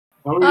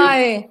How are you?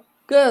 Hi,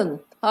 good.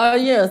 How are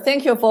you?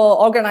 Thank you for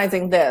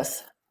organizing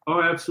this.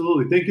 Oh,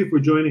 absolutely. Thank you for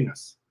joining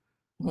us.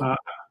 Mhm. Uh,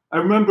 I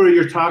remember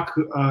your talk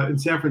in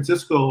San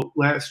Francisco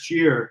last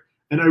year,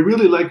 and I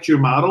really liked your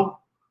model.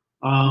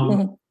 Um,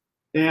 Mhm.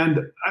 and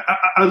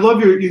I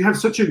love you have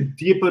such a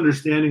deep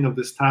understanding of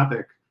this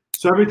topic.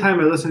 So every time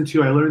I listen to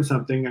you, I learn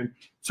something. And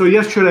so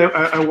yesterday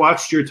I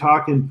watched your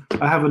talk, and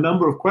I have a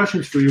number of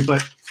questions for you,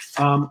 but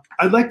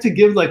I'd like to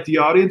give like the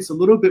audience a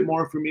little bit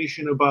more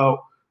information about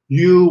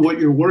you, what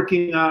you're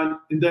working on,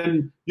 and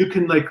then you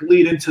can like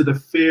lead into the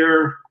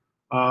fair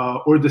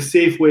or the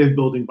safe way of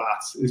building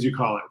bots, as you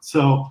call it.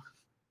 So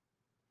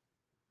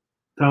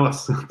tell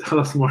us, tell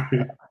us more.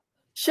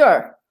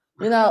 Sure.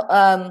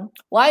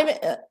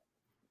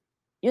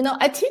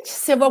 I teach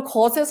several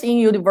courses in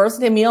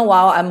university.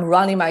 Meanwhile, I'm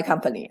running my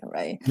company,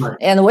 right? Right.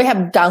 And we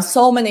have done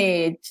so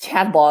many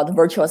chatbot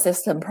virtual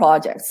assistant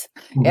projects.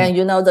 Mhm. And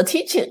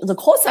the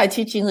course I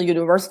teach in the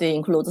university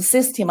includes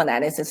system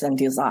analysis and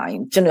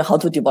design, generally how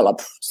to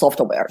develop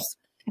softwares.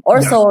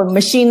 Also,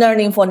 machine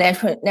learning for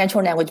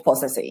natural language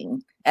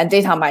processing and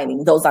data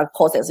mining. Those are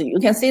courses. You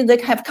can see they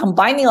have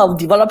combining of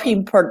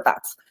developing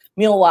products.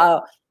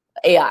 Meanwhile,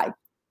 AI.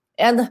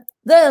 And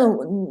then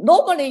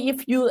normally,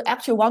 if you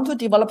actually want to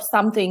develop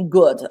something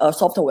good,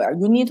 software,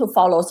 you need to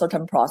follow a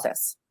certain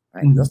process,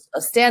 right? Mhm.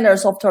 A standard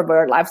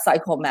software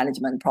lifecycle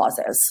management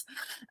process,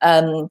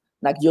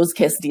 like use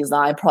case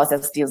design,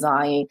 process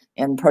design,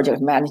 and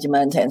project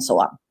management, and so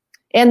on.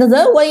 And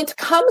then when it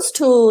comes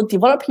to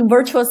developing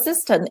virtual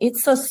assistant,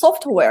 it's a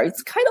software.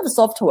 It's kind of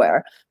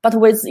software, but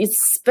with its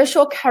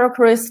special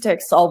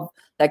characteristics of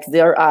like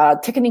there are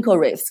technical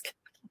risk.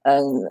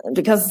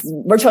 Because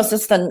virtual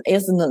assistant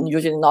is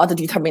usually not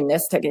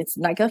deterministic. It's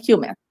like a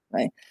human,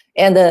 right?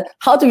 And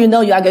how do you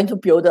know you are going to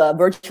build a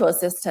virtual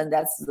assistant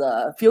that's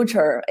the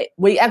future?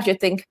 We actually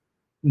think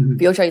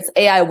future is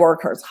AI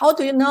workers. How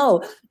do you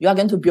know you are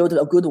going to build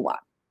a good one,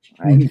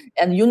 right? Mhm.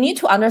 And you need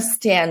to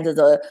understand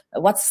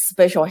what's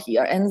special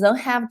here, and then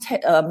have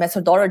a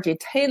methodology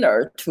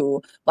tailored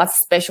to what's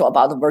special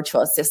about the virtual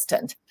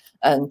assistant,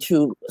 and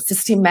to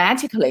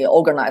systematically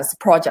organize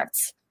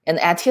projects and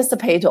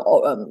anticipate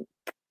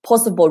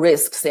possible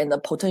risks and the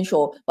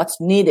potential what's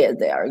needed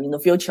there in the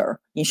future,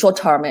 in short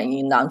term and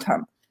in long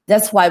term.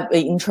 That's why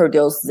we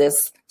introduced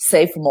this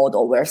SAFE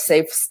model, where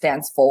SAFE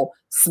stands for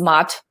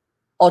smart,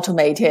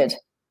 automated,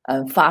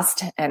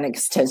 fast, and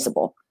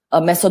extensible. A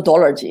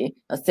methodology,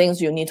 things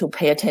you need to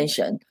pay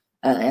attention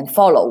and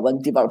follow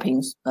when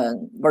developing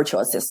virtual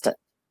assistant.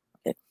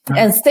 Okay.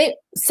 And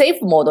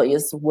SAFE model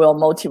is well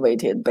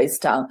motivated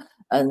based on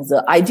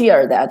the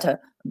idea that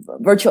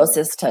virtual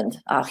assistant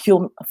are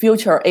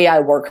future AI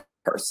workers,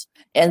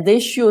 and they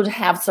should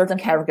have certain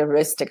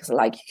characteristics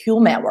like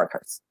human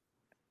workers.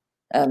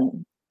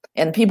 And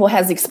people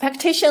has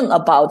expectation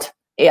about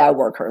AI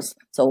workers.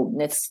 So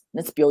let's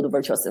build a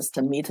virtual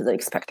system meet the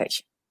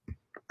expectation.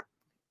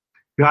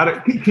 Got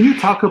it. Can you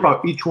talk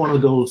about each one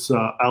of those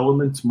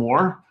elements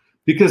more?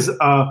 Because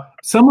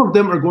some of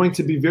them are going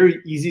to be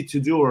very easy to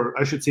do, or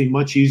I should say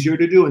much easier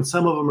to do, and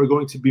some of them are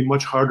going to be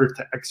much harder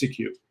to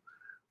execute,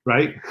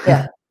 right?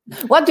 Yeah.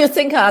 What do you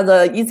think are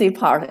the easy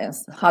part and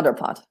harder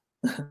part?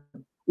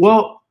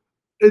 Well,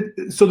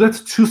 so that's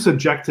too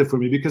subjective for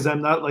me because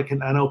I'm not like an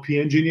NLP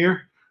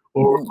engineer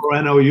or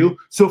NLU.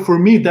 So for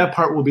me, that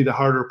part will be the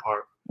harder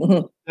part.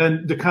 Mm-hmm.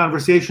 And the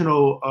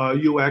conversational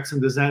UX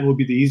and design will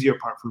be the easier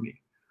part for me.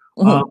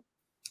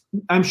 Mm-hmm.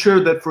 I'm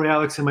sure that for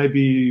Alex, it might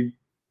be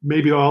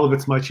maybe all of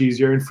it's much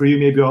easier. And for you,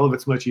 maybe all of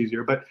it's much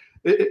easier. But,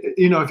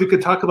 if you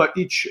could talk about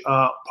each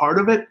part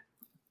of it.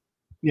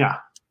 Yeah.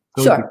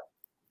 Sure.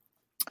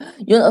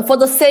 For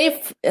the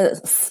SAFE,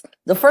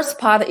 the first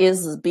part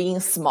is being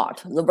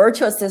smart. The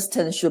virtual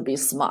assistant should be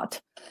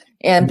smart.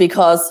 And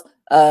because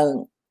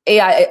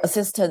AI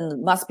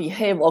assistant must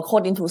behave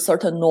according to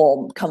certain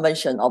norm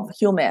convention of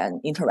human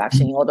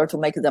interaction in order to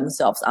make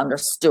themselves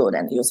understood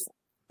and useful.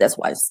 That's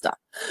why it's done.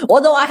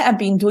 Although I have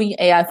been doing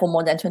AI for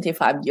more than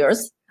 25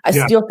 years, I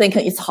still think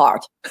it's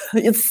hard.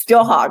 It's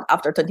still hard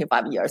after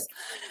 25 years,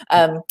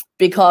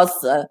 because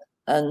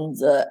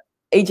the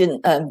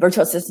agent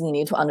virtual assistant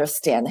need to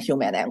understand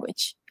human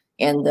language,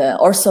 and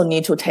also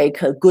need to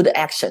take good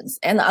actions.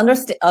 And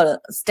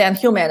understand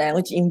human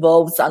language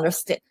involves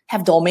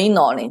have domain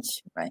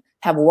knowledge, right?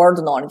 Have word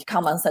knowledge,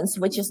 common sense,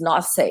 which is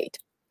not said,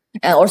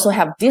 and also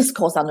have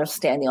discourse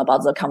understanding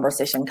about the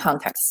conversation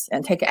context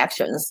and take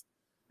actions.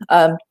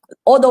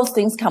 All those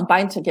things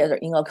combined together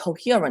in a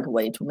coherent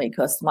way to make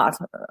a smart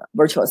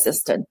virtual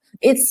assistant.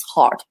 It's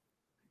hard.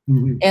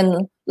 Mm-hmm.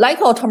 And like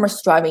autonomous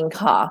driving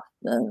car,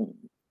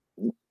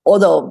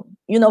 although,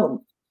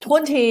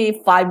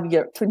 20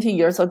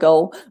 years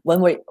ago,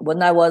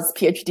 when I was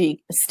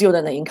Ph.D.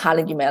 student in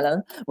Carnegie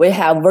Mellon, we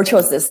have virtual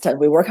assistant.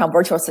 We work on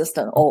virtual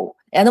assistant.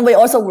 And we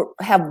also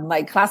have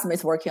my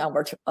classmates working on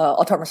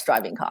autonomous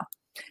driving car.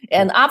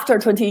 And after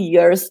 20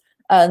 years,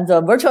 and the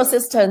virtual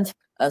assistant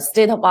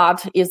state of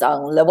art is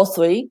on level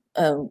 3.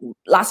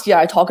 Last year,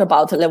 I talked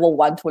about level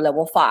 1 to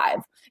level 5.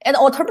 And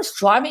autonomous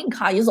driving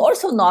car is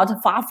also not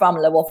far from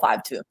level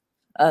 5 too.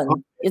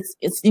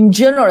 It's in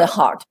general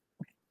hard.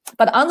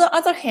 But on the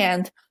other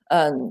hand,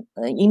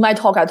 in my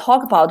talk, I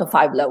talk about the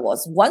 5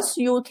 levels. Once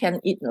you can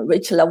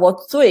reach level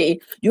 3,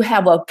 you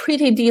have a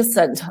pretty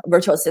decent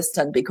virtual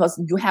assistant because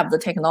you have the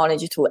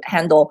technology to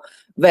handle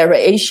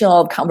variation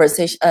of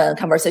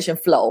conversation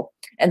flow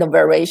and the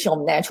variation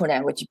of natural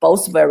language.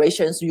 Both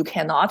variations, you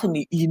cannot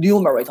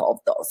enumerate all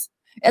of those.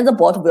 And the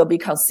bot will be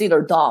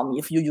considered dumb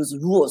if you use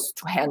rules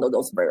to handle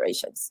those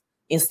variations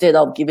instead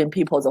of giving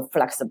people the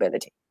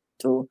flexibility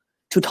to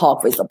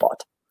talk with the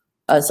bot.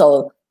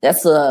 So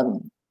that's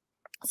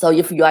so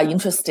if you are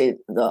interested,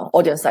 the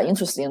audience are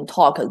interested in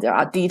talk, there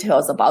are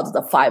details about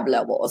the 5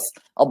 levels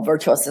of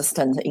virtual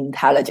assistant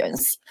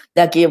intelligence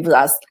that give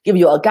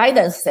you a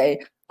guidance, say,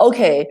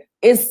 okay,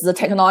 is the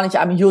technology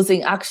I'm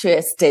using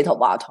actually state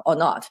of art or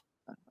not?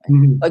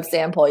 Mm-hmm. For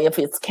example, if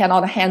it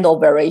cannot handle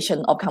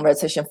variation of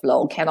conversation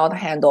flow, cannot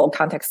handle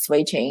context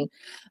switching,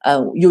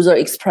 user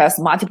express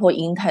multiple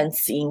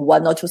intents in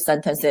 1 or 2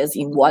 sentences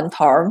in one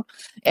term,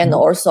 and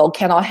also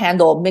cannot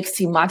handle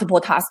mixing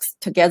multiple tasks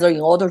together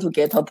in order to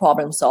get a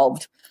problem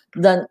solved,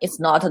 then it's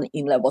not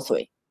in level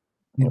 3,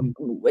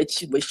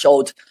 which we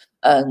showed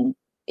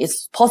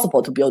it's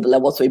possible to build a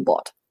level 3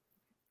 bot.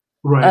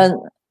 Right.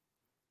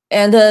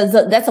 And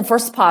that's the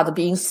first part,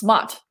 being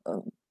smart.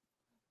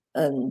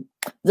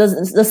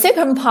 The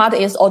second part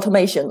is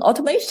automation.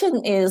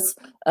 Automation is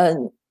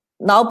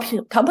now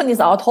companies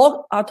are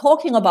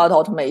talking about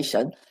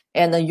automation,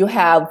 and you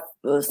have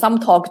some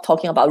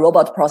talking about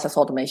robot process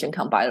automation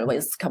combined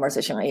with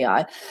conversational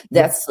AI.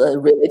 That's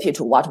related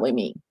to what we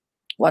mean.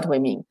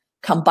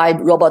 Combine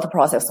robot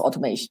process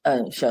automation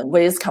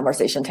with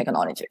conversation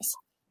technologies,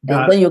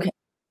 and then you can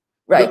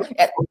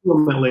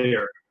complement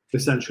layer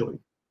essentially.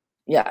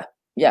 Yeah.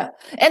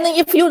 And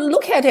if you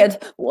look at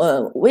it,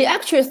 we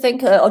actually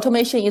think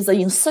automation is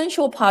an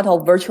essential part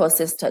of virtual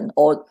assistant,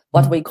 or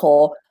what we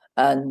call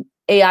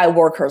AI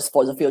workers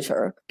for the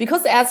future.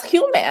 Because as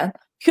human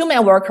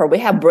worker, we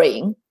have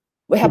brain,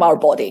 we have our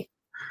body,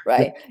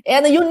 right?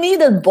 And you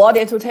need a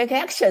body to take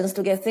actions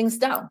to get things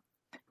done.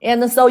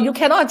 And so you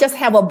cannot just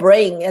have a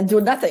brain and do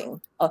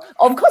nothing.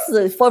 Of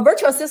course, for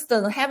virtual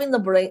assistant, having the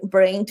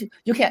brain,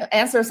 you can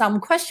answer some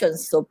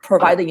questions to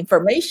provide the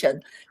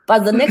information.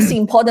 But the next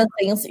important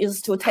thing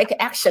is to take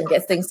action,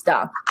 get things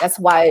done. That's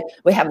why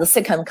we have the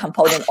second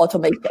component,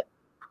 automation.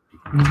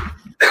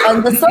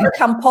 And the third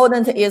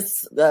component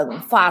is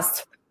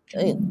fast.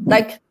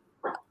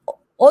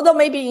 Although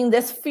maybe in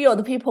this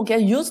field, people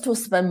get used to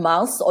spend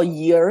months or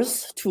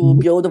years to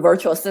build a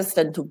virtual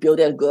assistant, to build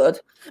it good.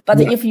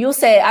 But if you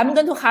say, I'm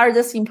going to hire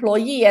this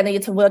employee and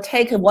it will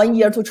take 1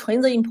 year to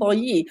train the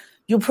employee,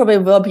 you probably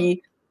will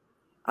be,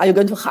 are you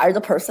going to hire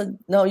the person?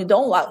 No, you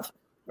don't want,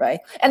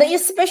 right? And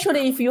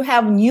especially if you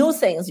have new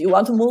things, you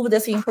want to move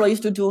this employees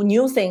to do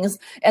new things,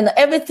 and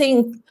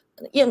everything,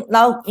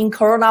 now in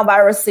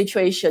coronavirus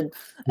situation,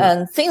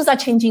 and things are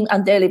changing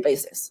on a daily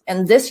basis.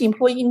 And this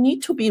employee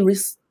need to be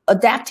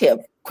adaptive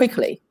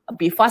quickly,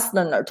 be fast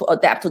learner to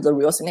adapt to the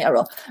real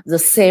scenario. The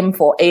same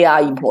for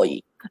AI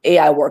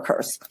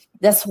workers.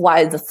 That's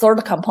why the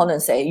third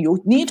component say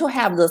you need to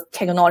have the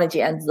technology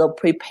and the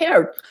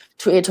prepared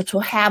to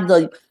have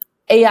the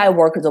AI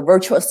worker, the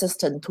virtual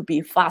assistant, to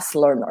be fast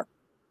learner.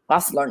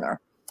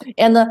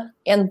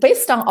 And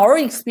based on our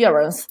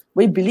experience,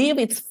 we believe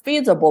it's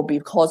feasible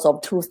because of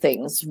 2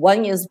 things.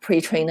 One is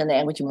pre-trained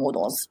language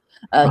models.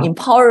 In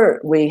Power,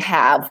 we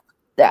have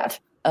that.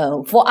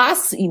 For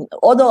us,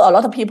 although a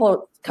lot of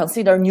people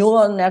consider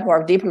neural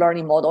network deep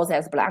learning models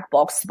as black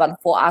box, but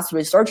for us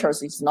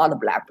researchers, it's not a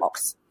black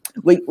box.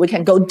 We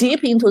can go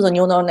deep into the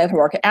neural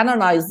network,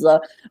 analyze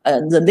the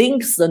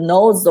links, the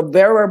nodes, the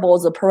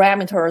variables, the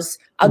parameters,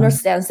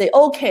 understand, say,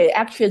 okay,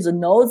 actually the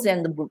nodes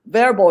and the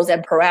variables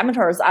and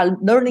parameters are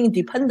learning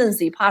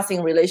dependency,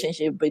 passing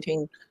relationship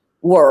between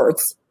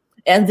words.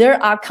 And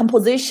there are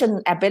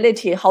composition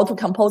ability, how to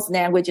compose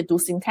language, do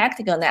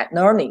syntactic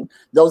learning.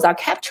 Those are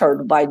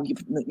captured by deep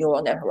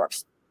neural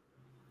networks.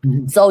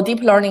 So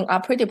deep learning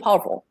are pretty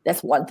powerful.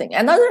 That's one thing.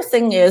 Another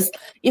thing is,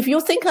 if you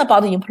think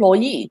about the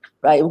employee,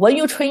 right? When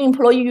you train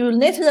employee, you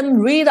let them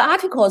read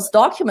articles,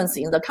 documents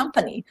in the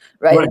company,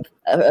 right?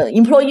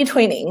 Employee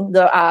training,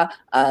 there are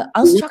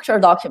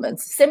unstructured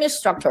documents,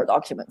 semi-structured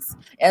documents.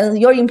 And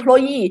your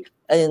employee,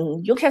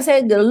 and you can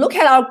say, look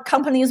at our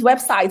company's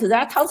website. There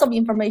are tons of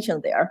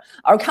information there.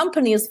 Our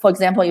companies, for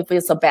example, if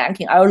it's a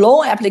banking, our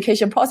loan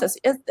application process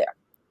is there,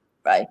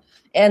 right?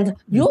 And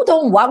you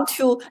don't want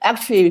to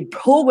actually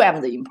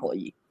program the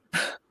employee.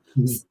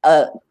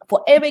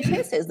 For every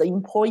case, the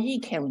employee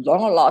can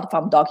learn a lot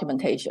from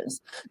documentations.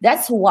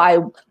 That's why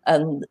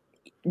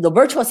the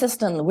virtual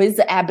assistant with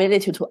the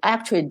ability to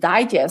actually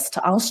digest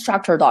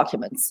unstructured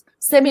documents,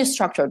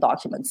 semi-structured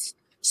documents,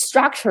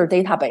 structured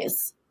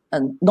database,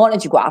 and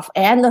knowledge graph,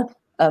 and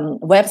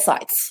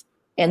websites,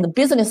 and the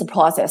business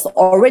process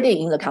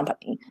already in the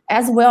company,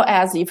 as well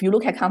as if you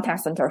look at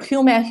contact center,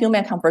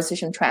 human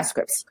conversation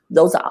transcripts,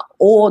 those are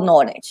all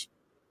knowledge.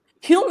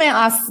 Humans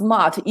are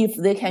smart if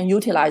they can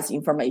utilize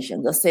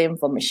information, the same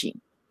for machine,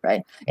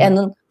 right?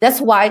 And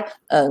that's why,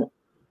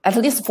 at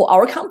least for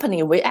our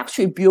company, we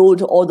actually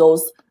build all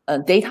those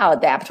data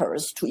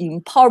adapters to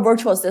empower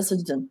virtual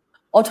assistant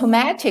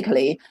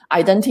automatically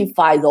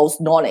identify those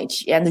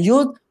knowledge and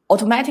you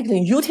automatically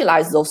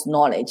utilize those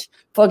knowledge.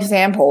 For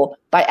example,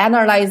 by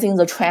analyzing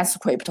the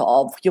transcript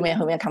of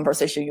human-human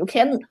conversation, you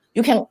can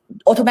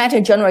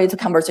automatically generate a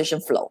conversation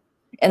flow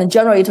and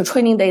generate a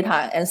training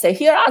data and say,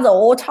 here are the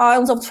all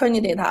times of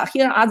training data,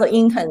 here are the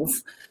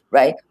intents,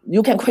 right?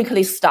 You can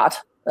quickly start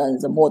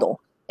the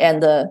model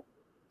and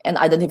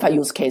identify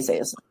use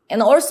cases.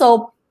 And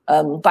also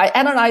by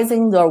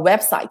analyzing the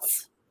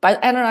websites, by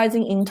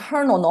analyzing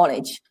internal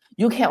knowledge,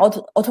 you can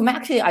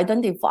automatically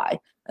identify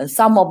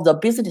some of the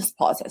business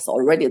process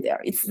already there.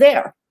 It's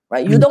there,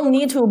 right? You don't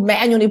need to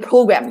manually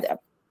program them,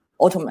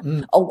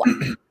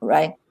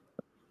 right?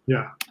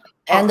 Yeah.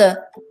 And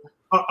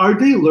are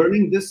they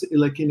learning this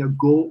like in a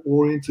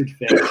goal-oriented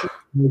fashion,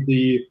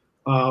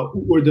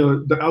 where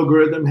the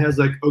algorithm has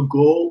like a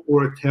goal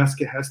or a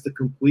task it has to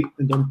complete,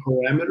 and then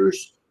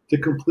parameters to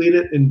complete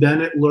it, and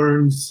then it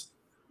learns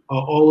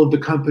all of the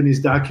company's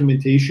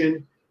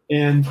documentation,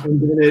 and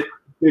then it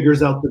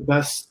figures out the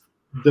best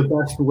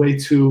way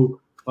to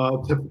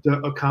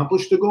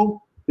accomplish the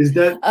goal? Is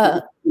that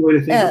the way to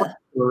think about it,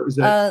 or is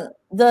that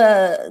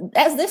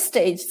at this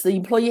stage the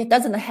employee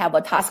doesn't have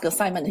a task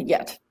assignment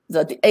yet?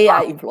 The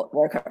AI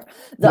worker,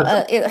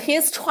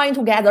 he's trying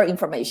to gather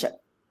information,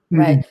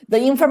 right?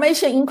 The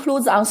information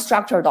includes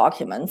unstructured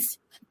documents.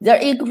 There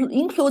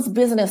includes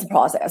business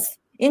process.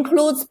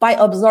 Includes by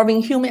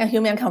observing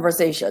human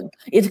conversation.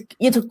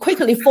 It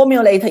quickly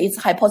formulates its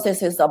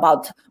hypothesis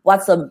about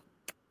what's the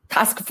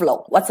task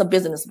flow, what's the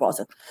business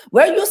process.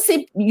 Where you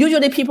see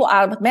usually people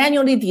are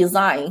manually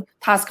design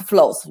task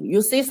flows.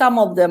 You see some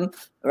of them,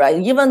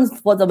 right? Even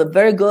for the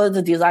very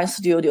good design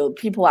studio,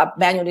 people are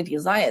manually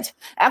design it.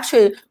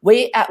 Actually,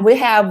 we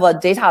have a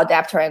data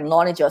adapter and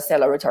knowledge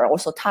accelerator,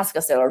 also task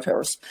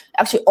accelerators,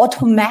 actually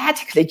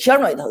automatically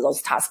generate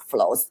those task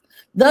flows.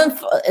 Then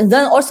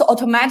also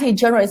automatically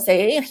generate,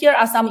 say, hey, here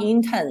are some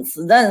intents.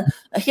 Then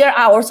here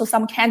are also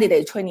some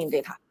candidate training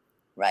data,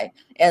 right?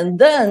 And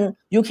then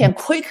you can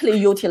quickly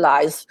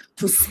utilize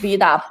to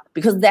speed up,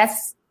 because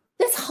that's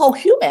how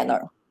human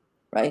are,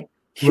 right?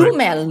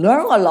 Human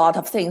learn a lot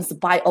of things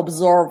by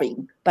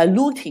observing, by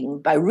looking,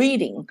 by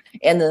reading,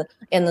 and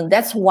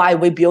that's why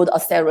we build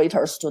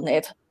accelerators to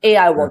let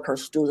AI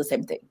workers do the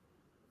same thing,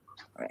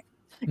 right?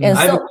 And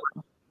so,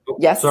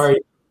 yes. Sorry,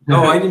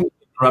 no, I didn't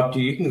interrupt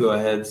you. You can go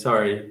ahead.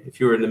 Sorry if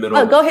you were in the middle.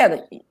 Oh, go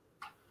ahead.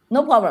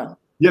 No problem.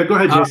 Yeah, go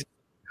ahead, Jason.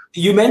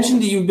 You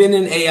mentioned that you've been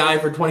in AI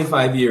for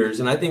 25 years,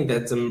 and I think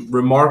that's a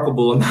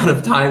remarkable amount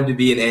of time to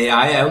be in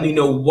AI. I only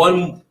know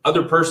one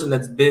other person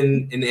that's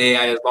been in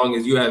AI as long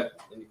as you have,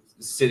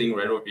 sitting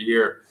right over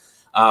here.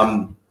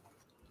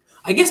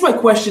 I guess my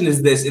question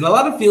is this. In a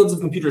lot of fields of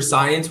computer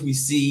science, we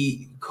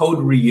see code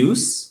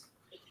reuse,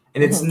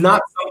 and it's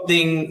not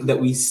something that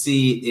we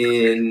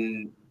see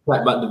in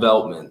chatbot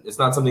development. It's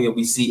not something that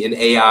we see in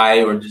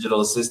AI or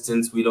digital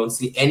assistants. We don't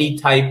see any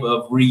type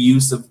of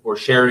reuse of or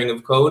sharing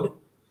of code.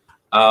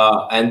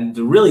 And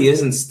there really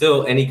isn't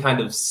still any kind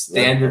of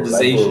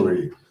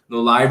standardization,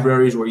 no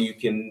libraries where you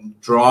can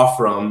draw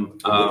from.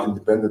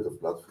 Independent of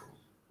platform.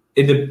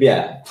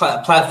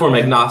 Platform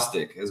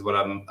agnostic is what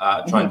I'm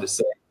trying to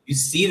say. You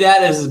see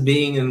that as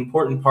being an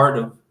important part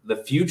of the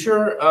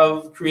future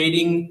of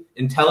creating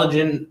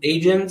intelligent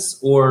agents,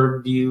 or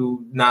do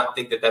you not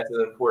think that that's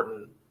an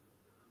important?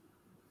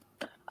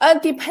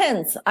 It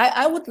depends.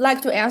 I would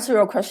like to answer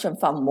your question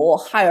from more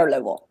higher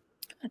level.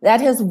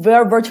 That is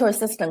where virtual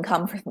assistant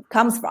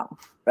comes from,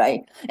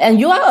 right? And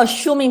you are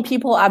assuming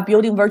people are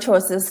building virtual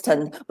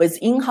assistant with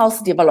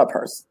in-house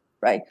developers,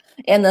 right?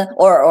 And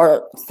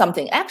or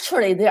something.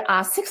 Actually, there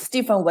are 6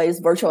 different ways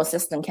virtual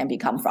assistant can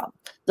come from.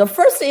 The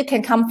first, it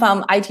can come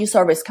from IT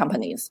service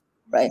companies,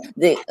 right?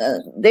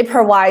 They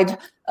provide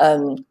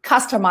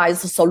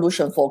customized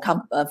solution for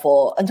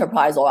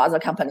enterprise or other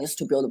companies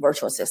to build a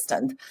virtual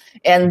assistant.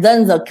 And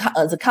then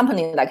the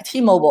company like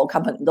T-Mobile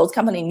company, those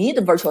companies need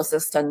a virtual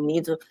assistant,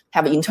 need to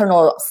have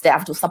internal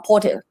staff to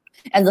support it.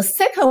 And the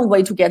second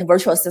way to get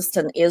virtual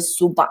assistant is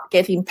to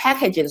getting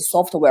packaged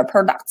software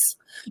products.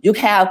 You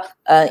have,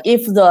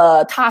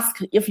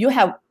 if you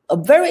have a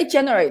very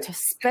generate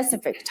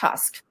specific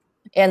task,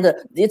 and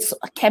it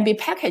can be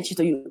packaged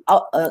to you.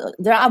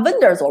 There are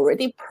vendors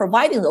already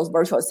providing those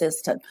virtual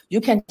assistants.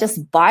 You can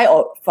just buy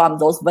from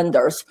those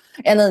vendors.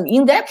 And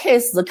in that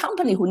case, the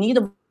company who need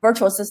a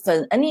virtual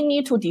assistant only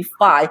need to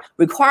define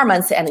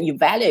requirements and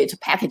evaluate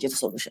packaged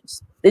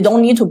solutions. They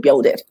don't need to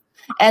build it.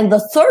 And the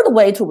third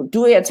way to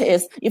do it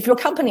is if your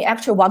company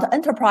actually want an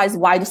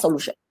enterprise-wide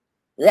solution,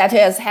 that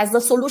is, has the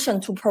solution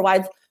to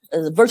provide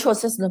virtual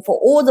assistant for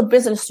all the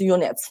business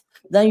units,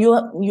 then you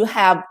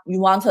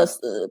want a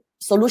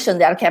solution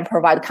that can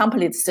provide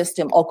complete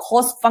system or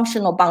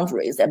cross-functional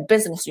boundaries and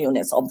business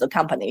units of the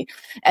company.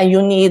 And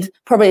you need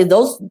probably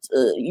those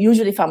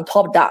usually from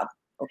top down,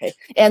 okay?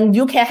 And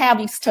you can have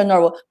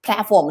external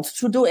platforms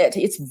to do it.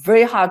 It's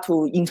very hard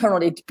to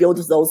internally build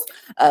those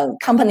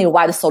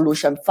company-wide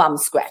solution from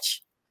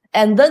scratch.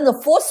 And then the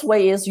fourth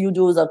way is you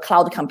do the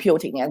cloud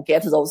computing and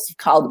get those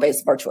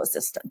cloud-based virtual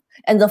assistant.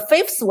 And the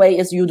fifth way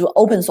is you do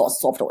open source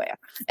software.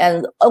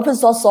 And open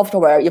source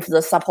software, if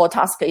the support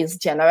task is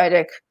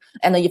generic,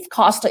 and if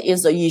cost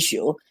is the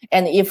issue,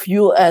 and if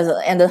you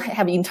and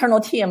have internal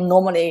team,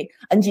 normally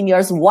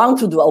engineers want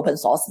to do open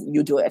source,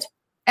 you do it.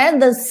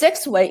 And the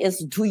sixth way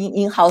is doing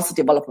in-house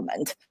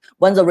development.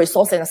 When the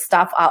resources and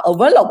stuff are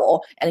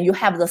available and you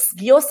have the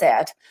skill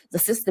set, the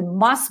system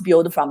must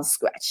build from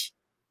scratch.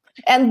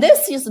 And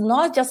this is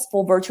not just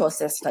for virtual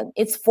assistant,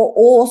 it's for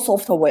all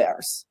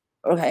softwares.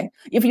 Okay,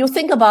 if you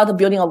think about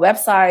building a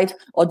website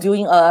or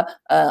doing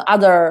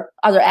other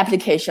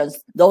applications,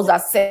 those are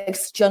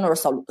 6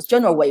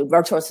 general way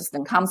virtual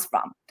assistant comes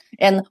from.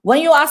 And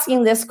when you're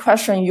asking this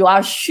question, you are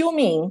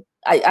assuming,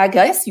 I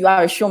guess you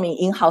are assuming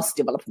in-house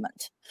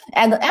development.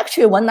 And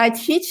actually, when I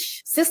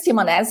teach system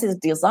analysis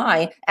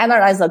design,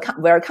 analyze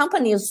where a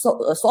company's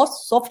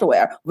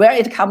software, where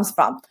it comes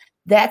from,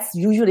 that's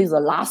usually the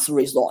last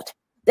resort.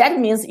 That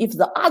means if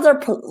the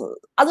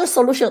other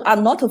solutions are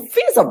not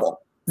feasible,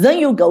 then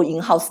you go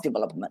in-house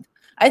development.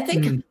 I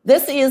think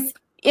this is,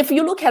 if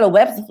you look at a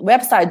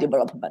website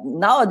development,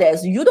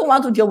 nowadays, you don't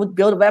want to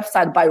build a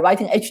website by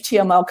writing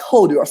HTML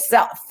code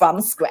yourself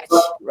from scratch,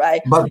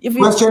 right? But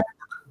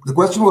the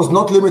question was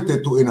not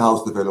limited to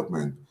in-house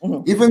development.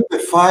 Even the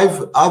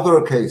 5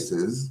 other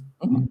cases,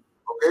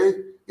 okay,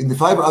 in the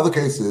 5 other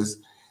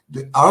cases,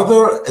 are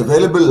there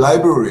available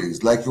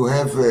libraries, like you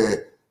have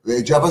the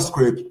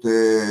JavaScript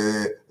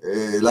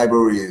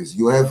libraries,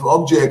 you have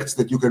objects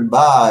that you can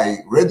buy,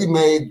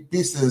 ready-made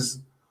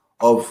pieces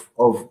of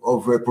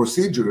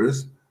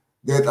procedures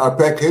that are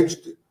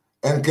packaged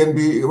and can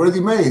be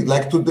ready-made.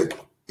 Like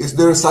is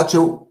there such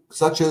a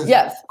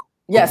yes,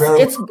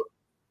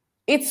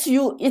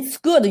 it's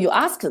good you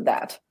asked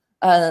that.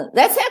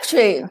 That's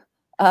actually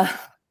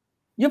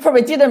you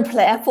probably didn't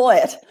plan for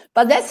it,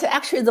 but that's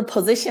actually the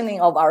positioning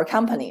of our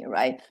company,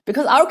 right?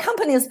 Because our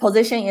company's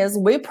position is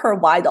we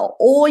provide an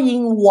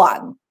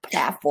all-in-one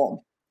platform,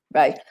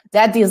 right?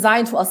 That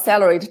designed to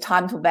accelerate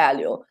time to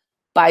value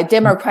by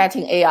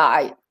democratizing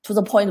AI to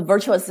the point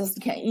virtual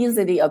assistant can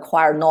easily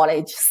acquire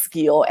knowledge,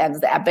 skill, and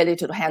the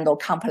ability to handle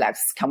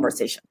complex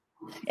conversation.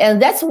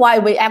 And that's why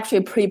we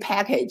actually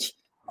pre-package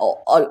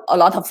a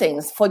lot of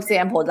things. For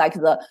example, like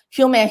the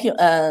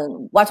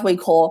what we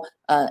call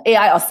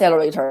AI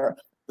accelerator,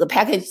 the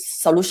package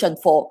solution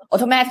for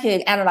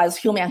automatically analyze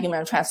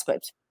human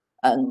transcript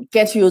and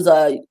get you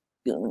the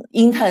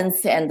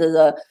intents and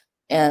the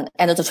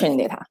training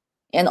data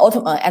and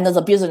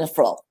the business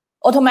flow.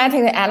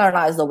 Automatically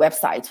analyze the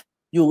website.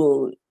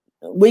 You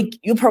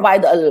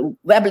provide a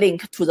web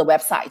link to the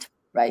website,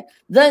 right?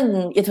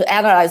 Then it will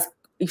analyze,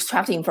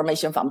 extract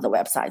information from the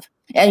website,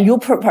 and you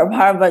prepare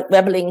a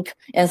web link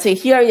and say,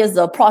 here is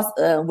the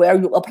process where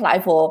you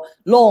apply for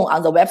loan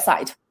on the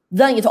website.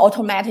 Then it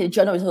automatically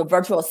generates a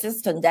virtual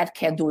assistant that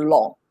can do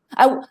loan.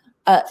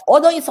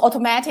 Although it's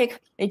automatic,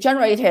 it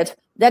generated,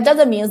 that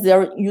doesn't mean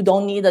you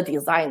don't need a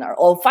designer,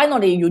 or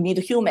finally you need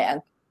a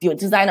human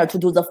designer to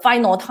do the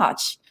final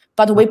touch.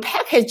 But we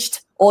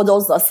packaged all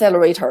those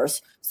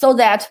accelerators so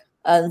that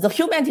the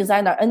human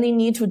designer only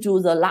need to do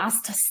the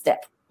last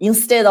step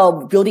instead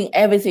of building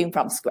everything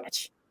from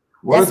scratch.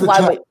 That's why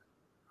I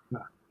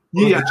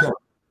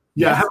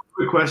have a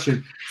quick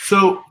question.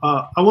 So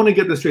I want to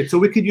get this straight. So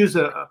we could use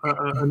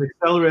an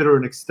accelerator,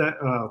 an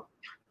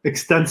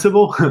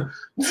extensible to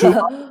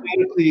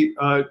automatically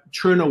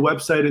turn a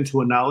website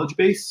into a knowledge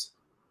base.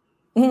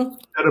 Is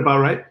that about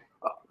right?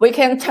 We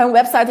can turn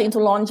website into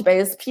knowledge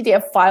base,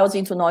 PDF files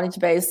into knowledge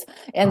base,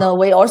 and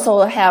we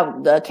also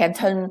can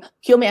turn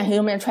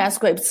human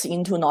transcripts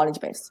into knowledge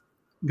base.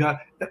 Got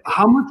it.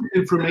 How much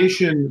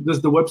information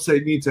does the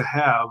website need to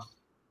have,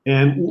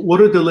 and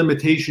what are the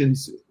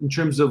limitations in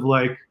terms of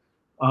like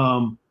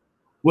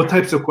what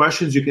types of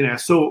questions you can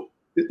ask? So,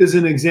 as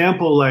an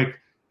example, like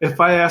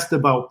if I asked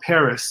about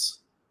Paris,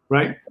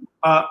 right?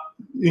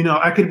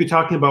 I could be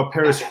talking about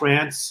Paris,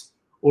 France,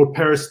 or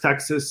Paris,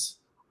 Texas,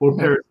 or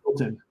Paris,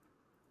 Hilton.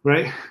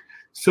 Right?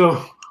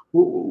 So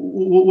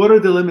what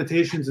are the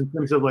limitations in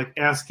terms of like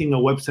asking a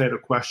website a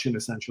question,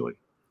 essentially?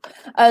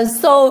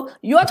 So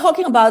you are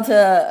talking about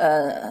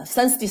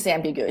sense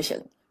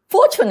disambiguation.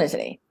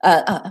 Fortunately,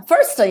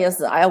 first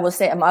is I would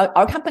say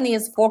our company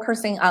is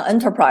focusing on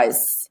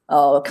enterprise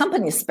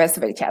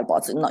company-specific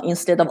chatbots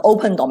instead of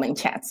open domain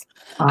chats.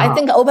 I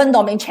think open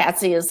domain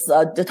chats is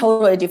a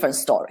totally different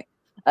story.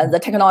 The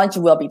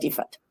technology will be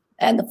different.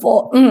 And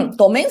for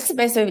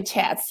domain-specific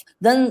chats,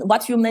 then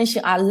what you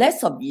mentioned are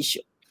less of issue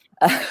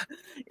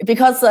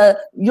because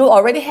you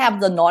already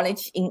have the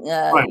knowledge in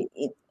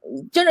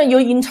generally you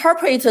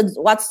interpreted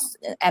what's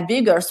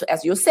ambiguous,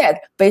 as you said,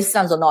 based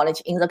on the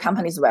knowledge in the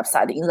company's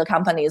website, in the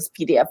company's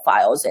PDF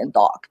files and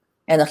doc,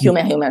 and the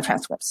human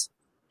transcripts,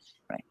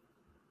 right?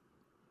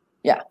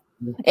 Yeah.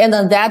 And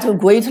then that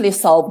greatly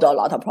solved a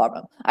lot of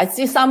problems. I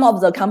see some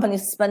of the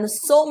companies spend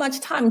so much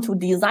time to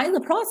design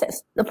the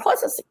process. The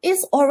process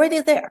is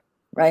already there.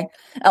 Right.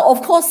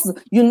 Of course,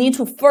 you need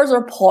to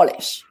further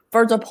polish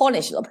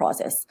the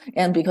process.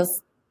 And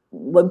because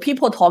when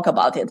people talk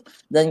about it,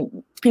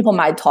 then people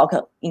might talk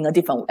in a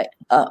different way.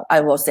 I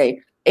will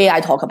say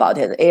AI talk about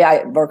it.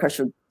 AI workers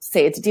should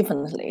say it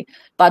differently,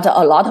 but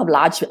a lot of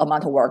large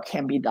amount of work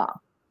can be done.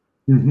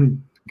 Mm-hmm.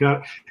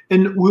 Got it.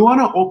 And we want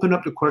to open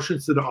up the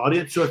questions to the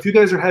audience. So if you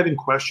guys are having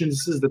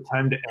questions, this is the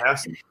time to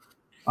ask.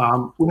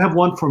 We have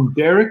one from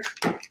Derek.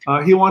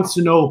 He wants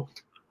to know,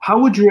 how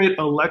would you rate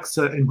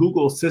Alexa and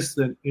Google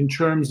Assistant in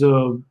terms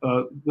of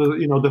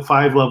the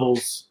 5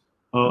 levels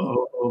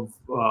of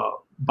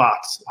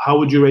bots? How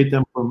would you rate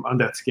them on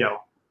that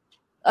scale?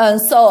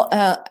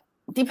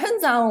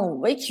 Depends on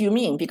which you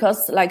mean,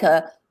 because like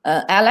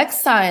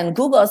Alexa and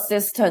Google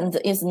Assistant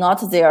is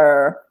not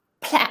their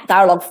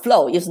dialogue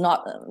flow, is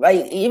not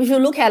right. If you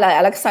look at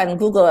Alexa and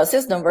Google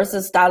Assistant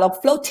versus dialogue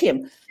flow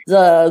team,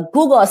 the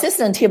Google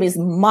Assistant team is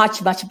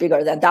much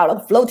bigger than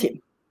dialogue flow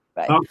team,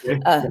 right? Okay.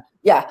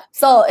 Yeah.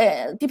 So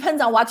it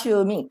depends on what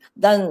you mean.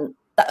 Then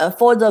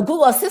for the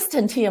Google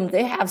Assistant team,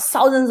 they have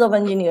thousands of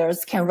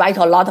engineers can write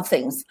a lot of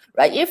things,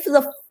 right? If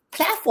the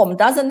platform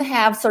doesn't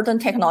have certain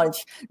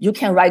technology, you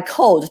can write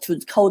code to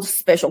code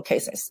special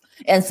cases.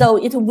 And so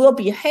it will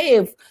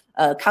behave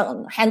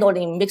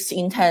handling mixed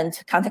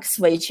intent, context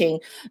switching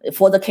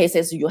for the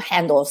cases you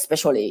handle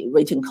specially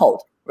written code,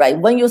 right?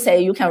 When you say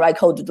you can write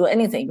code to do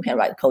anything, you can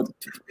write code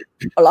to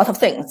do a lot of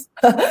things.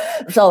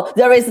 So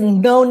there is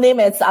no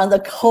limits on the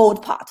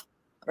code part,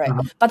 right?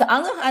 But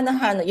on the other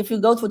hand, if you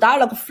go to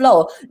dialogue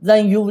flow,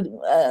 then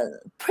you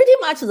pretty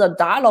much the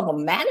dialogue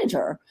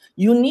manager,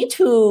 you need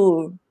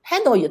to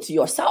handle it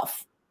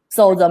yourself.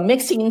 So the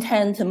mixed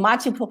intent,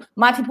 multiple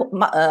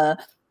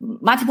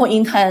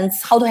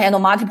intents, how to handle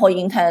multiple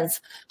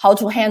intents, how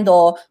to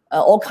handle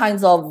all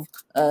kinds of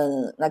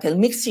like a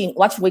mixing,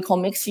 what we call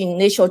mixing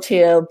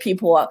initiative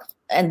people,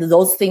 and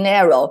those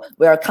scenarios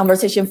where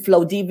conversation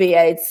flow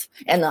deviates.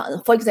 And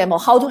for example,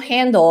 how to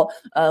handle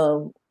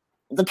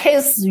the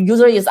case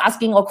user is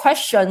asking a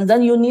question,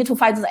 then you need to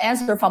find the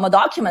answer from a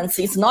document.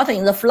 It's not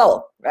in the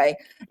flow, right?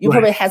 You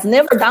probably has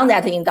never done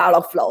that in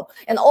dialogue flow.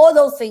 And all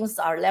those things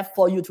are left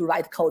for you to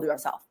write code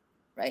yourself,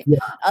 right? Yeah.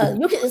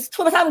 You can,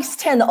 to some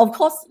extent, of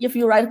course, if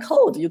you write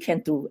code, you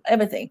can do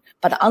everything.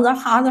 But on the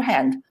other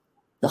hand,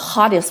 the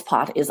hardest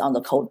part is on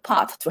the code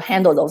part to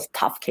handle those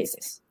tough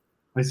cases.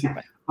 I see.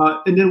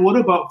 And then what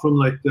about from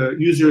like the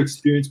user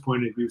experience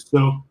point of view?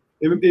 So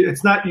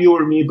it's not you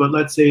or me, but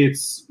let's say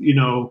it's,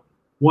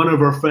 one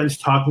of our friends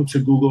talking to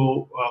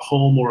Google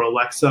Home or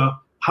Alexa.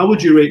 How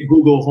would you rate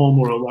Google Home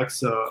or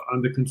Alexa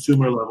on the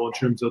consumer level in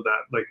terms of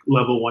that, like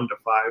level 1 to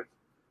 5,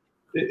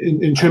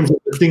 in terms of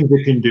the things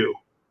they can do?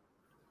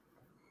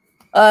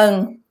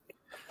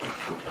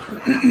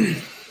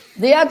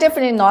 They are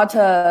definitely not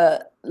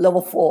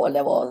level 4 or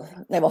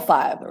level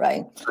 5,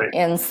 right?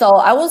 And so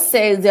I would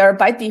say their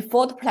by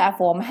default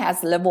platform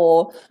has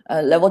level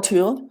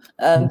 2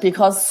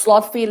 because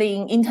slot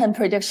filling, intent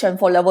prediction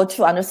for level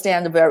 2,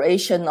 understand the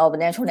variation of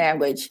natural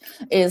language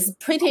is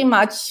pretty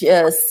much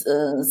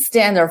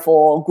standard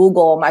for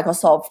Google,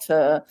 Microsoft,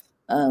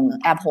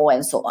 Apple,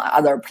 and so on,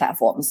 other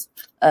platforms.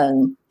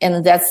 And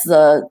that's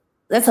a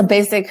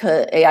basic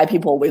AI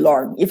people we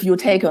learn. If you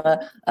take a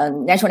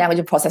natural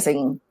language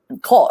processing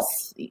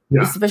course,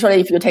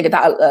 especially if you take a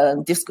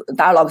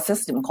dialogue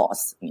system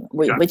course,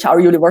 which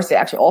our university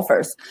actually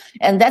offers.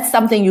 And that's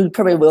something you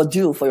probably will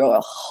do for your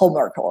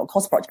homework or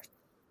course project,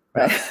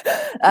 right?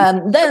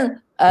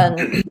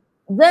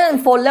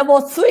 Then for level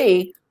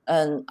 3,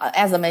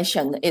 as I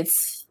mentioned,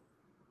 it's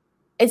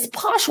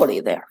partially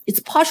there.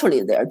 It's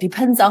partially there.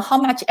 Depends on how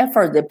much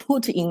effort they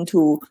put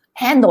into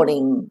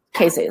handling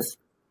cases.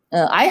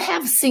 I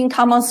have seen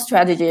common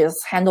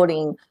strategies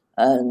handling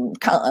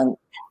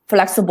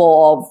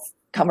flexible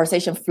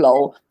conversation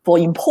flow for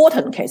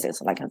important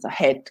cases, like the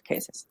head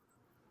cases.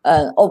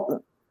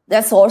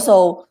 That's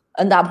also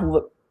end up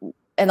with,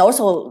 and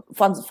also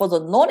for the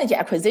knowledge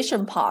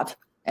acquisition part,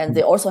 and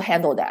they also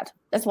handle that.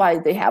 That's why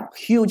they have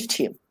huge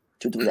team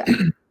to do that.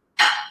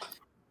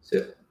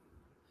 So,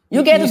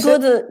 you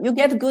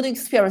get good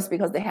experience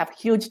because they have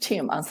huge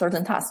team on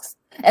certain tasks.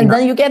 And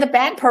then you get a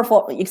bad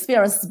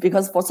experience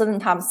because for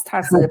certain tasks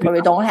they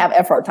probably don't have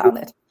effort on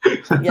it.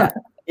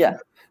 Yeah.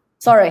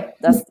 Sorry,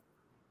 that's.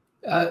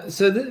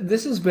 So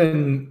this has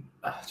been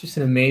just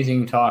an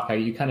amazing talk.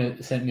 You kind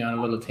of sent me on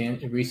a little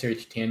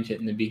research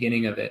tangent in the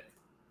beginning of it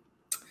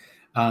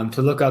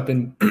to look up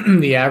in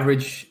the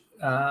average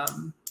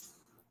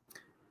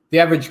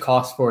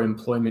cost for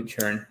employment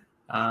churn.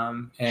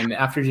 And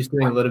after just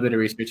doing a little bit of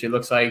research, it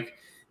looks like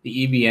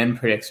the EBN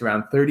predicts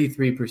around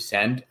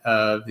 33%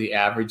 of the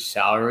average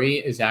salary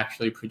is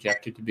actually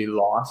projected to be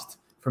lost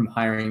from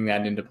hiring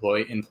that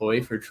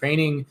employee for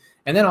training,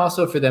 and then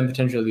also for them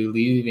potentially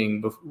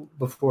leaving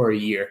before a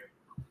year,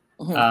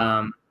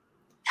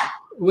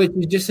 which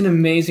is just an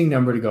amazing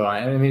number to go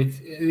on. I mean,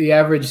 the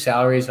average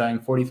salary is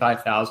around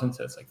 45,000,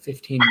 so it's like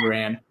 15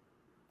 grand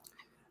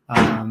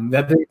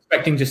that they're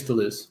expecting just to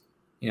lose.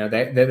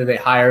 They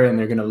hire and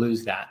they're going to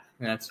lose that,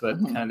 and that's what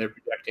kind of they're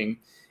projecting.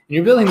 And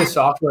you're building the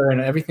software, and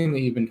everything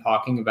that you've been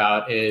talking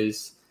about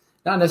is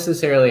not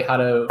necessarily how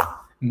to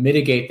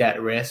mitigate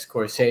that risk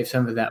or save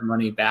some of that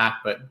money back,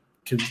 but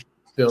to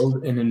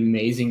build an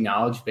amazing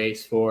knowledge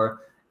base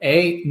for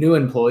new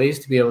employees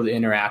to be able to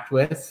interact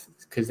with,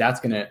 because that's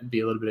going to be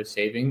a little bit of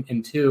saving,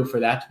 and two, for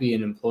that to be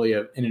an employee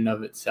in and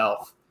of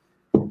itself.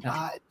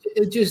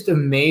 It's just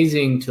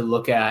amazing to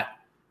look at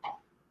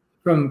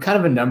from kind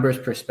of a numbers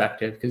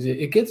perspective, because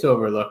it gets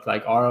overlooked,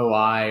 like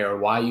ROI or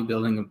why you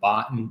building a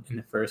bot in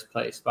the first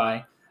place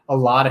by a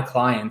lot of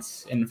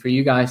clients. And for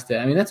you guys to,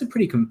 I mean, that's a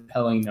pretty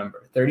compelling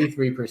number,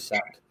 33%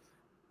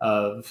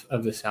 of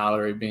the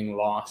salary being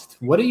lost.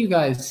 What are you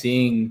guys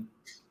seeing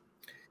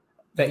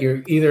that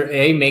you're either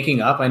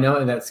making up? I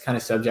know that's kind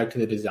of subject to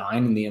the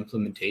design and the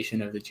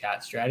implementation of the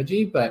chat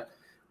strategy, but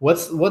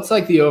what's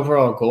like the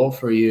overall goal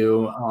for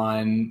you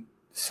on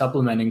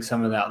supplementing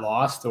some of that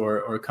lost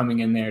or coming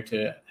in there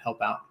to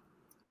help out?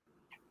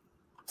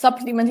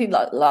 Supplementing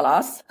the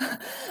loss.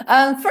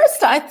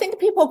 First, I think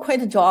people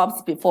quit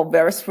jobs for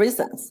various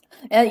reasons.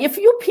 And if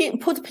you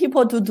put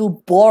people to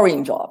do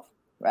boring job,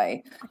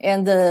 right?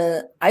 And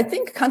I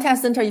think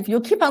contact center, if you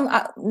keep on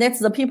net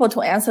the people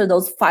to answer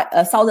those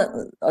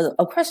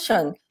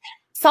question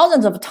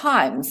thousands of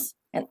times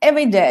and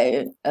every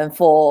day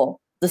for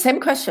the same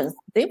questions,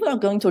 they are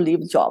going to leave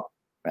the job,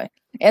 right?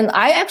 And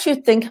I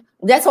actually think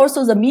that's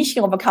also the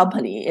mission of a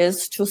company,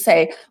 is to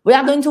say, we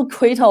are going to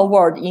create a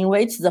world in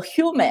which the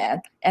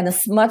human and the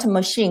smart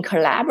machine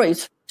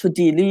collaborate to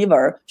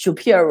deliver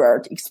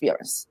superior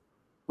experience.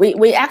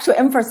 We actually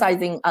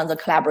emphasizing on the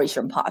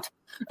collaboration part,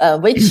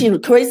 which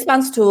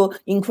corresponds to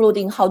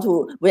including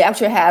we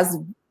actually has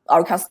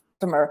our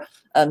customer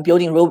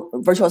building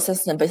virtual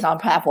assistant based on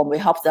platform. We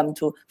help them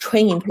to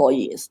train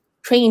employees,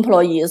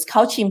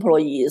 coach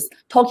employees,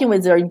 talking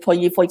with their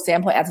employee, for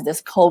example, at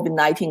this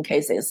COVID-19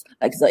 cases,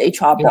 like the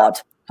HR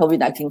bot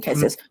COVID-19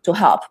 cases to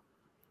help.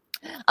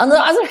 On the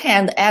other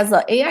hand, as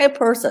an AI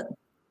person,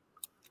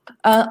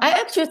 I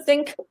actually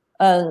think,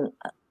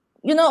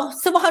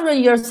 several hundred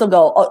years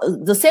ago,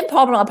 the same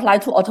problem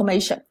applied to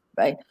automation,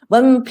 right?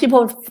 When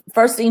people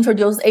first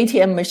introduced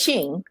ATM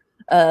machine,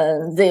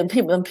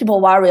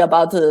 people worry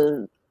about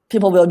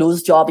people will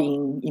lose job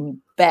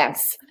in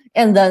banks,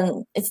 and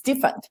then it's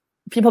different.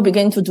 People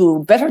begin to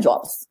do better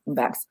jobs in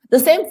banks. The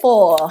same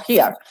for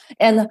here.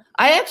 And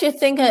I actually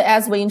think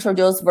as we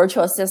introduce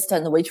virtual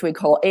assistant, which we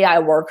call AI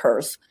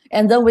workers,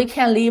 and then we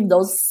can leave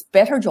those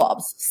better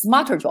jobs,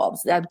 smarter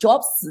jobs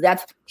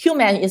that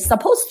human is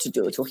supposed to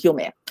do to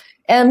human.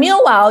 And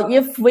meanwhile,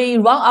 if we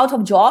run out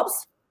of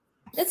jobs,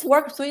 let's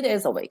work 3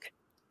 days a week.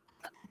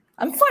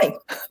 I'm fine,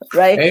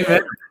 right?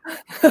 Amen.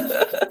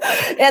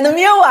 And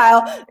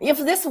meanwhile, if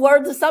this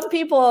world, some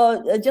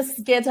people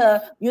just get,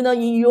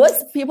 in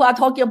US, people are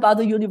talking about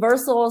the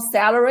universal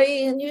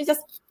salary, and you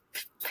just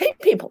pay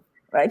people,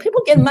 right?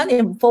 People get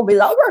money for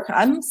without work.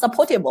 I'm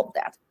supportive of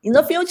that. In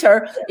the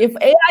future, if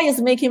AI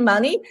is making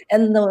money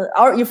and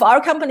if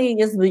our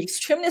company is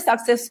extremely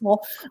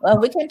successful,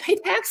 we can pay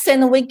tax,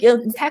 and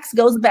tax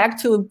goes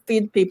back to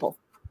feed people.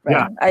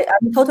 Right? Yeah.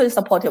 I'm totally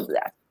supportive of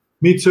that.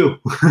 Me too.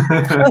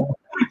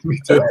 Me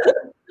too.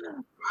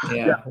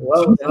 Yeah.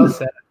 Well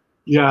said.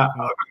 Yeah.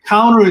 A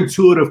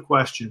counterintuitive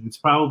question. It's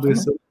probably a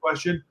silly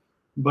question,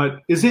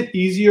 but is it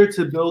easier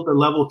to build a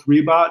level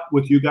 3 bot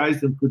with you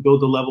guys than to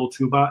build a level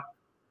 2 bot?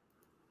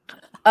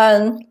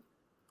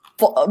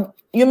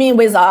 You mean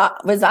with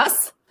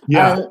us?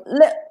 Yeah.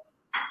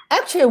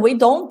 Actually, we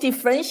don't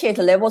differentiate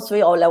level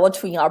 3 or level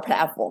 2 in our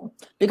platform,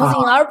 because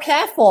in our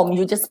platform,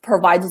 you just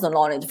provide the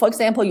knowledge. For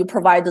example, you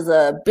provide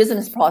the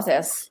business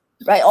process,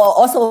 right? Or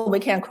also we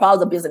can crowd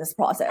the business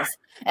process.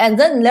 And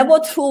then level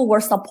 2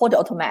 will support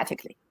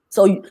automatically.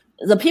 So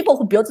the people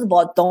who build the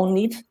bot don't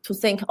need to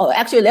think,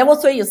 actually level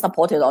 3 is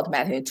supported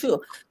automatically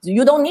too.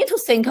 You don't need to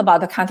think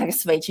about the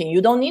context switching.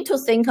 You don't need to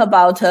think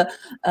about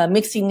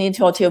mixing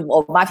initiative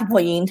or multiple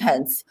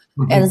intents.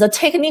 And the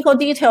technical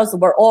details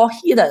were all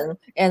hidden,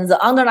 and the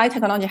underlying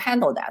technology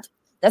handle that.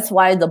 That's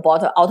why the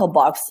bot out of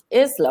box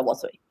is level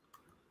 3.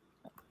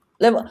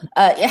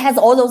 It has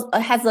all those,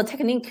 has the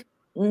technique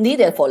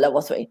needed for level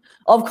 3.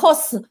 Of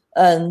course,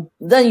 then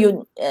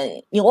you,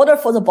 in order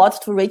for the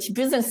bot to reach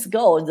business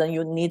goals, then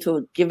you need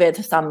to give it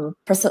some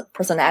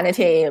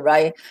personality,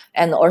 right?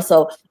 And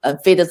also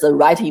feed it the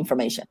right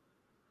information.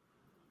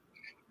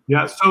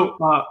 Yeah, so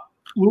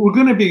we're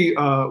going to be,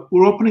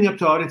 we're opening up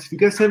to audience. If you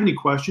guys have any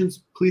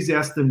questions, please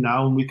ask them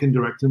now and we can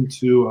direct them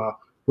to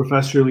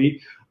Professor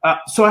Lee.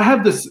 So I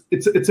have this,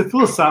 it's a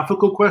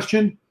philosophical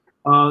question.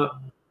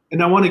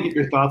 And I want to get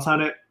your thoughts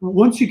on it.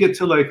 Once you get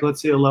to, like, let's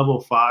say a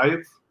level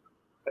 5,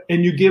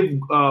 and you give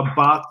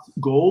bots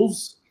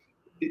goals,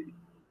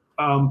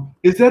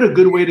 is that a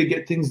good way to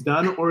get things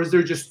done, or is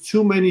there just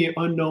too many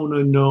unknown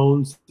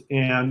unknowns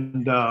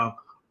and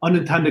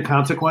unintended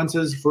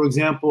consequences? For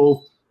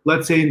example,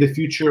 let's say in the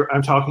future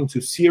I'm talking to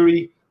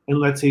Siri, and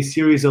let's say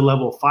Siri is a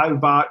level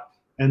 5 bot,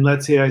 and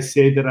let's say I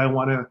say that I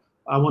want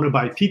to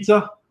buy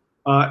pizza,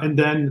 and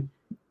then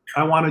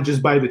I want to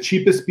just buy the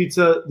cheapest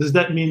pizza. Does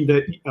that mean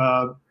that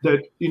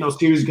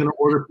Siri is going to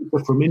order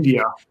pizza from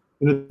India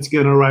and it's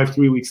going to arrive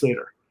 3 weeks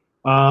later?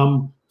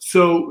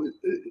 So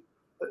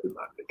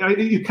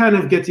you kind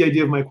of get the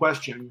idea of my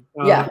question.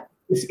 Yeah.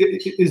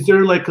 is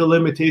there like a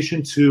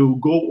limitation to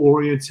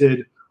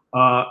goal-oriented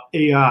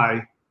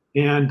AI,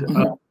 and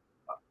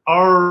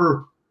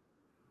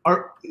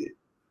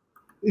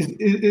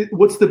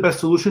what's the best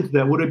solution to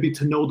that? Would it be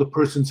to know the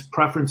person's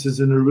preferences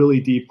in a really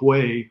deep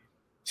way,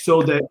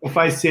 so that if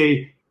I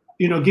say,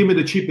 give me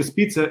the cheapest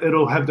pizza,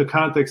 it'll have the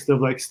context of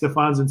like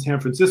Stefan's in San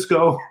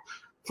Francisco.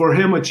 For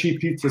him, a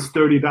cheap pizza is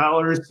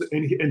 $30,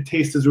 and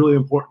taste is really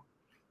important.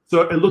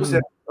 So it looks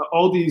at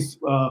all these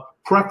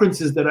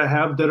preferences that I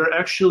have that are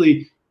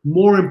actually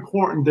more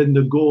important than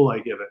the goal I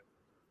give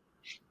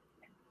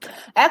it.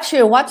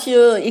 Actually, what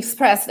you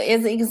expressed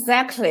is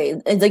exactly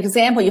the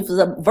example. If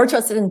the virtual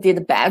assistant did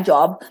a bad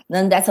job,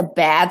 then that's a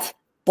bad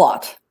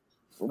bot.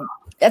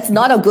 That's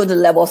not a good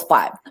level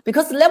 5,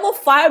 because level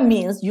 5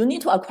 means you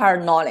need to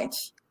acquire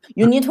knowledge.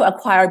 You need to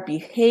acquire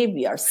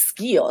behavior,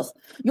 skills.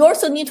 You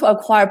also need to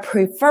acquire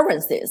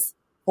preferences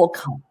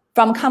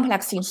from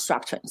complex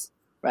instructions,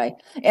 right?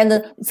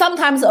 And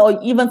sometimes,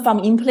 or even from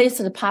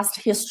implicit past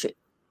history.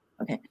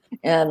 Okay,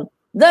 and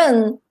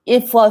then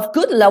if a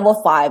good level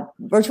 5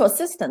 virtual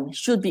assistant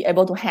should be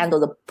able to handle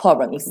the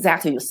problem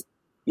exactly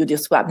you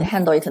described,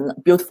 handle it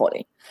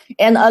beautifully.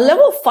 And a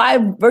level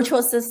 5 virtual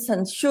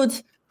assistant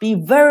should be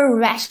very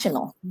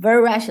rational,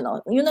 very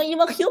rational. Even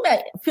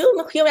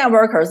human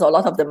workers, a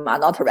lot of them are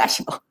not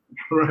rational.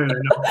 Right.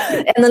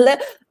 And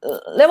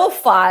level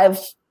 5,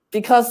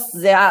 because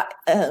they are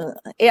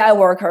AI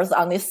workers,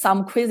 only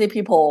some crazy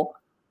people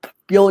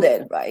build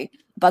it, right?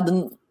 But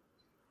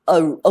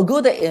a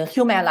good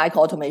human-like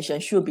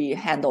automation should be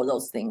handle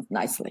those things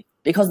nicely,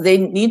 because they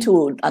need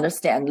to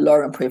understand,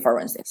 learn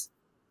preferences.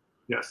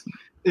 Yes.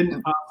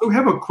 And so we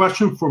have a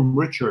question from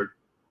Richard.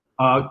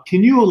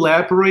 Can you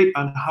elaborate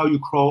on how you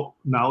crawl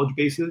knowledge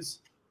bases?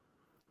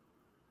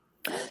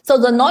 So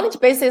the knowledge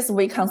bases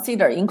we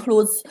consider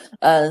includes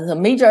the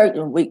major,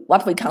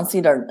 what we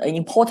consider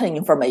important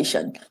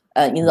information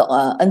in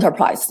the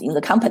enterprise, in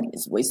the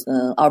companies with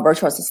our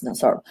virtual assistant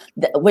serve,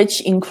 which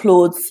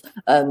includes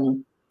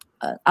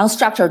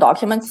unstructured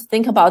documents.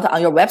 Think about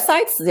on your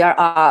websites, there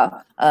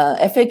are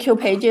FAQ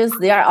pages,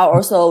 there are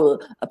also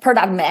a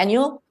product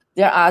manual,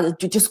 there are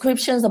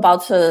descriptions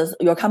about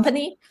your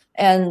company,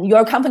 and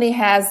your company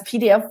has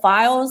PDF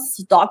files,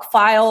 doc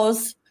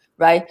files,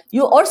 right?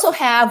 You also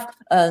have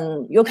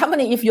your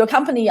company, if your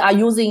company are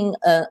using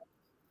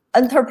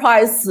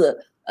enterprise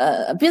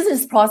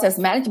business process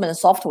management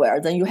software,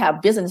 then you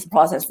have business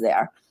process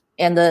there.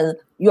 And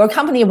your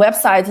company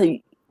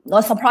website,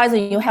 not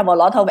surprising, you have a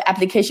lot of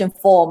application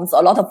forms,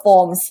 a lot of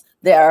forms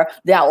there,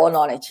 they are all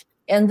knowledge.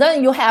 And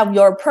then you have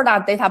your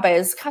product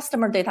database,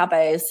 customer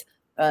database,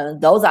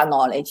 those are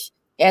knowledge.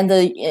 And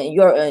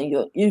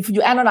if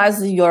you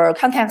analyze your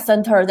contact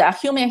center, there are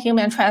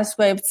human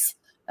transcripts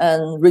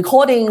and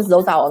recordings,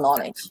 those are all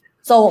knowledge.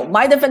 So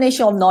my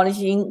definition of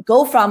knowledge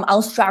go from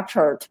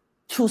unstructured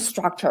to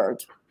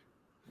structured,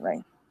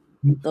 right?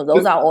 So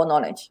those are all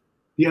knowledge.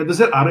 Yeah, does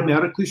it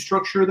automatically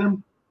structure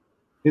them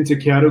into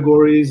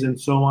categories and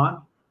so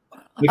on?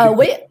 Like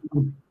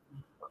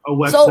a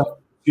website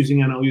using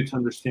NLU to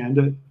understand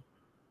it?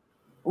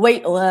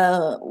 We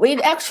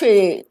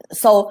actually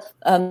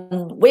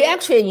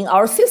in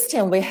our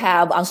system we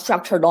have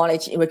unstructured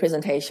knowledge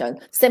representation,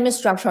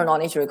 semi-structured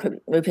knowledge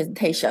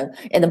representation,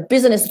 and the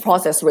business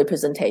process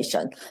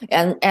representation,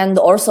 and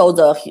also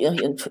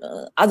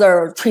the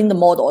other trained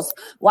models.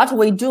 What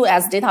we do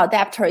as data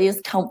adapter is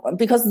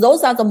because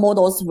those are the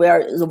models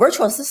where the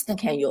virtual assistant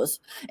can use,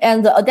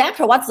 and the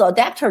adapter, what the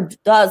adapter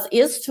does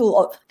is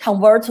to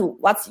convert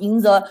what's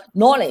in the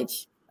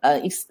knowledge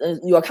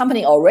your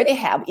company already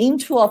have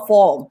into a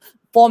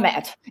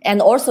format, and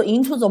also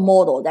into the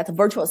model that the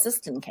virtual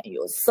assistant can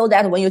use, so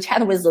that when you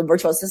chat with the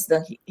virtual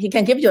assistant, he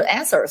can give you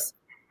answers,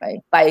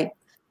 right? By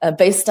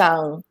based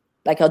on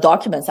like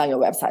documents on your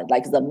website,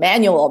 like the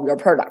manual of your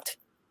product,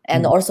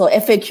 and also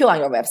FAQ on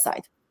your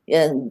website.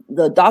 And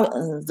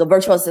the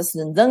virtual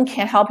assistant then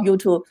can help you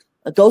to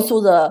go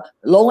through the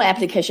loan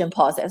application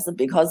process,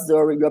 because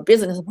your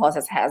business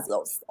process has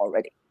those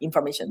already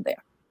information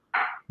there.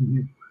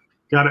 Mm-hmm.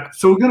 Got it.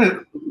 So we're going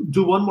to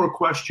do one more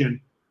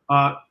question.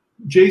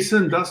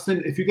 Jason,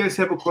 Dustin, if you guys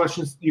have a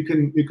question, you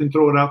can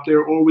throw it out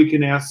there, or we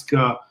can ask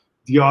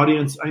the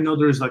audience. I know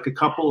there's like a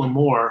couple or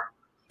more.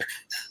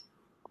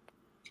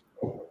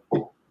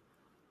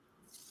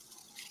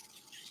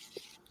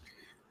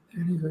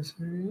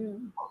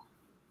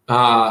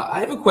 I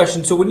have a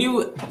question. So when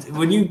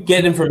you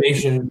get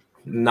information,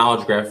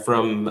 knowledge graph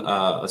from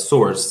a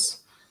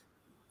source,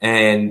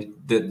 and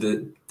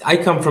I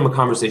come from a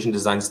conversation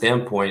design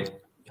standpoint.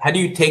 How do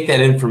you take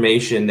that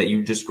information that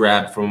you just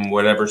grabbed from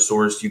whatever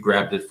source you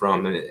grabbed it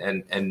from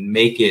and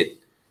make it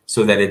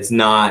so that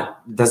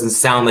doesn't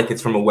sound like it's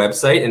from a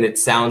website, and it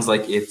sounds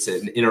like it's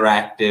an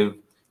interactive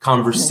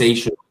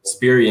conversational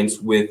experience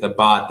with a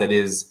bot that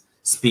is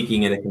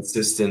speaking in a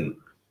consistent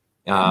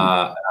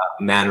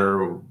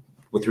manner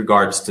with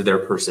regards to their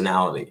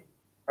personality?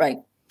 Right.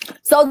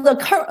 So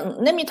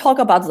let me talk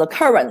about the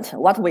current,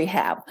 what we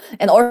have,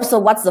 and also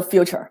what's the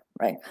future,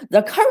 right?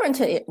 The current,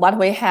 what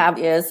we have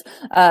is,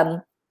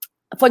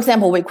 for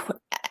example,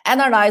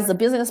 analyze the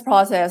business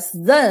process,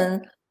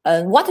 then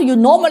what you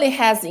normally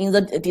have in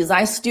the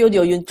design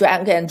studio, you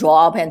drag and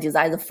drop and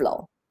design the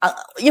flow.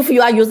 If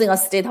you are using a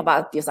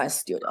state-of-art design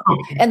studio.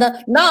 Okay. And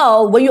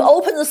now when you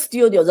open the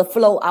studio, the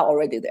flow are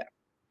already there.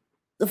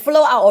 The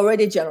flow are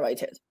already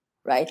generated,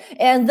 right?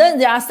 And then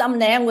there are some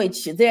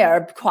language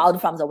there called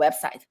from the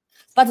website.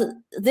 But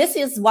this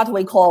is what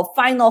we call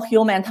final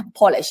human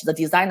polish, the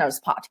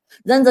designer's part.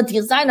 Then the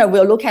designer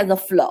will look at the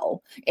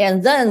flow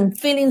and then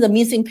fill in the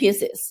missing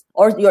pieces.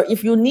 Or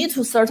if you need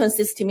to certain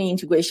system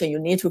integration, you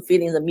need to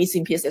fill in the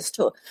missing pieces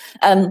too.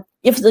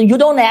 If you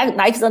don't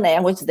like the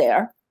language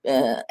there,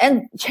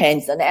 and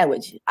change the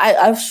language.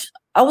 I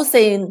would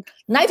say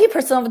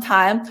 90% of the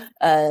time,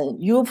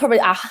 you probably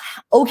are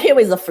okay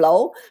with the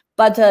flow,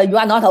 but you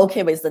are not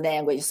okay with the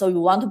language. So you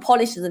want to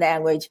polish the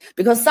language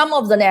because some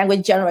of the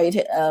language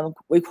generated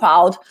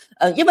required,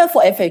 even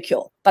for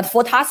FAQ, but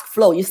for task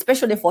flow,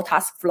 especially for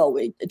task flow,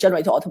 we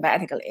generate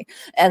automatically.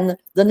 And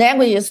the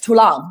language is too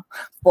long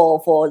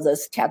for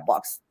this chat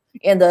box.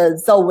 And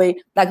so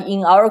we, like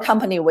in our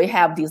company, we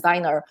have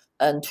designer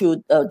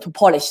to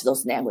polish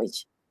those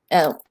language.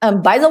 And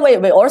by the way,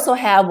 we also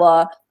have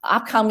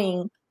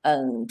upcoming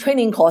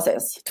training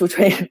courses to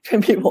train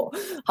people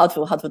how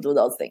to do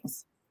those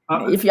things.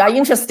 If you are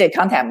interested,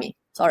 contact me.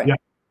 Sorry. Yeah.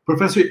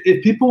 Professor,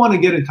 if people want to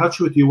get in touch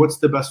with you, what's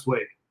the best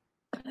way?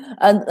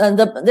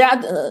 There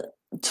are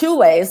two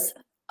ways.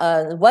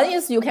 One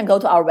is you can go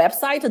to our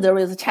website. There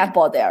is a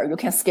chatbot there. You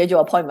can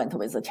schedule appointment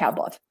with the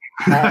chatbot.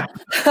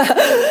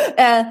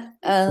 And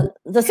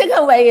the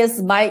second way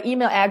is my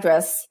email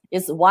address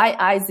is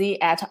yiz@rul.ai.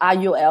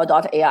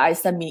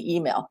 Send me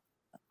email.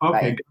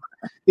 Okay. Right?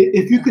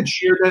 If you could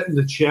share that in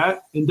the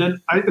chat, and then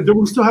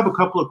we still have a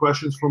couple of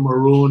questions from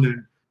Arun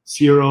and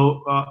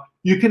Ciro.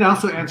 You can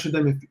also answer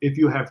them if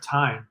you have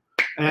time.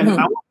 And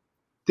I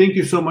thank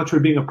you so much for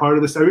being a part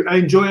of this. I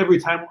enjoy every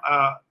time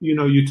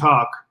you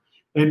talk,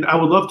 and I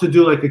would love to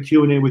do like a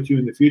Q&A with you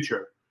in the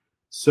future.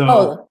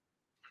 So.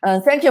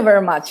 Thank you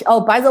very much.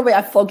 Oh, by the way,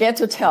 I forget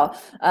to tell,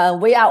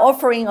 we are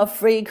offering a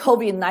free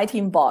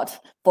COVID-19 bot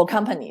for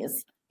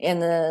companies,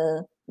 in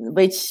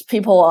which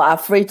people are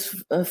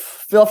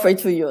feel free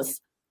to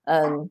use.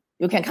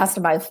 You can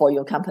customize for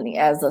your company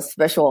as a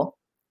special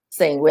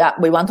thing.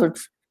 We want to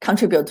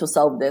contribute to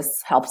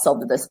help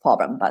solve this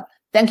problem. But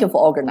thank you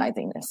for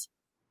organizing this.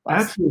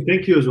 Absolutely,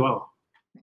 thank you as well.